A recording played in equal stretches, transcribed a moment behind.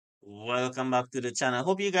Welcome back to the channel.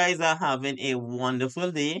 Hope you guys are having a wonderful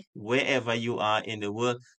day wherever you are in the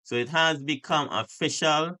world. So it has become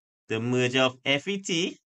official. The merger of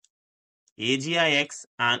FET, AGIX,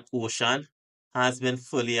 and Ocean has been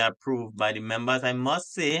fully approved by the members. I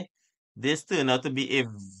must say, this turned out to be a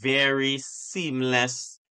very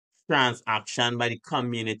seamless transaction by the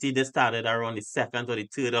community. They started around the 2nd or the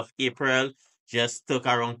 3rd of April. Just took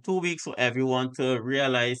around 2 weeks for everyone to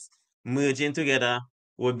realize merging together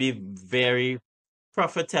would be very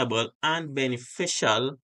profitable and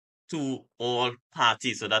beneficial to all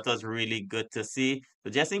parties. So that was really good to see.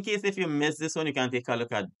 So just in case if you missed this one, you can take a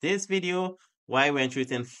look at this video why I went through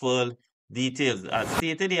it in full details. As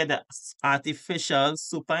stated here, the Artificial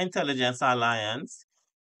Superintelligence Alliance,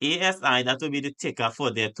 ASI, that will be the ticker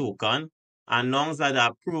for their token, announced that the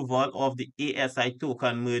approval of the ASI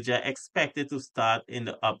token merger expected to start in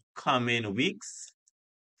the upcoming weeks.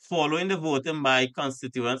 Following the voting by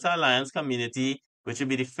Constituent Alliance community, which will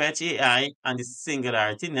be the Fetch.ai and the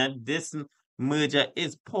SingularityNET, this merger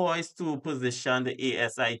is poised to position the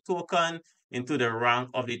ASI token into the rank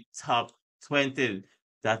of the top 20.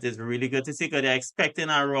 That is really good to see because they're expecting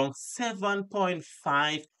around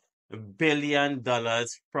 $7.5 billion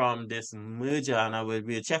from this merger. And I will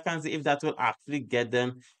check and see if that will actually get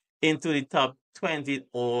them into the top 20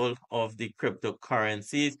 all of the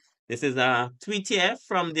cryptocurrencies. This is a tweet here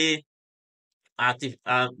from the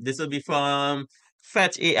this will be from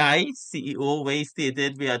Fetch.ai CEO, where he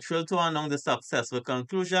stated, "We are thrilled to announce the successful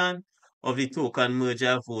conclusion of the token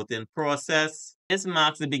merger voting process. This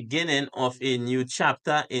marks the beginning of a new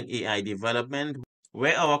chapter in AI development,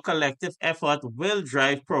 where our collective effort will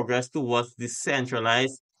drive progress towards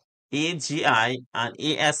decentralized AGI and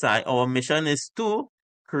ASI. Our mission is to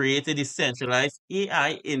create a decentralized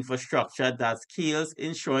AI infrastructure that scales,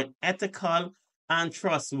 ensuring ethical and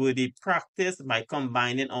trustworthy practice. By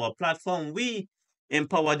combining our platform, we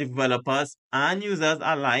empower developers and users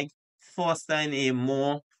alike, fostering a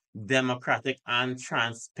more democratic and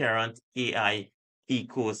transparent AI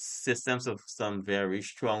ecosystem." So some very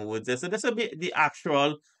strong words there. So this will be the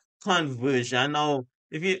actual conversion. Now,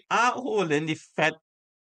 if you are holding the FET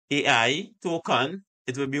AI token,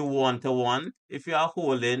 it will be 1-to-1. If you are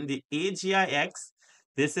holding the AGIX,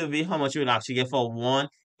 this will be how much you will actually get for one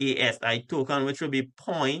ASI token, which will be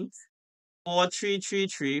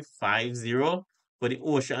 0.433350. For the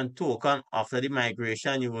Ocean token, after the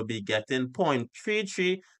migration, you will be getting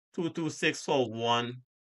 0.33226 for one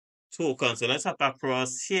token. So let's hop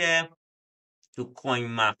across here to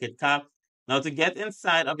CoinMarketCap. Now, to get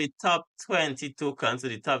inside of the top 20 tokens, so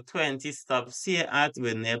the top 20 stops here at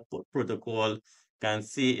Winnet Protocol, can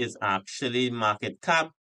see is actually market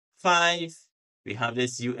cap 5. We have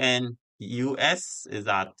this US is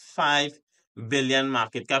at 5 billion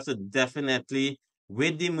market cap. So definitely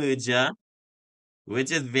with the merger,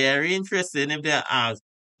 which is very interesting if they are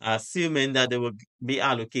assuming that they will be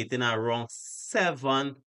allocating around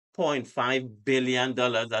 $7.5 billion.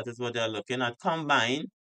 That is what they're looking at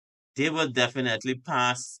combined. They will definitely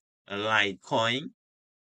pass Litecoin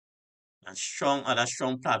and other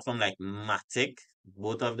strong platform like Matic.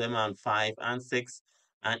 Both of them on 5 and 6,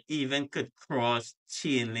 and even could cross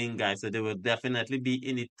Chainlink, guys. So they will definitely be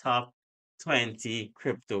in the top 20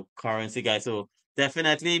 cryptocurrency, guys. So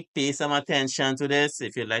definitely pay some attention to this.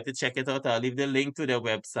 If you'd like to check it out, I'll leave the link to their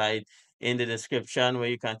website in the description where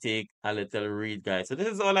you can take a little read, guys. So this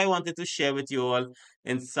is all I wanted to share with you all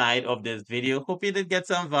inside of this video. Hope you did get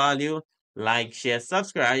some value. Like, share,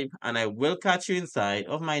 subscribe, and I will catch you inside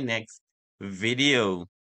of my next video.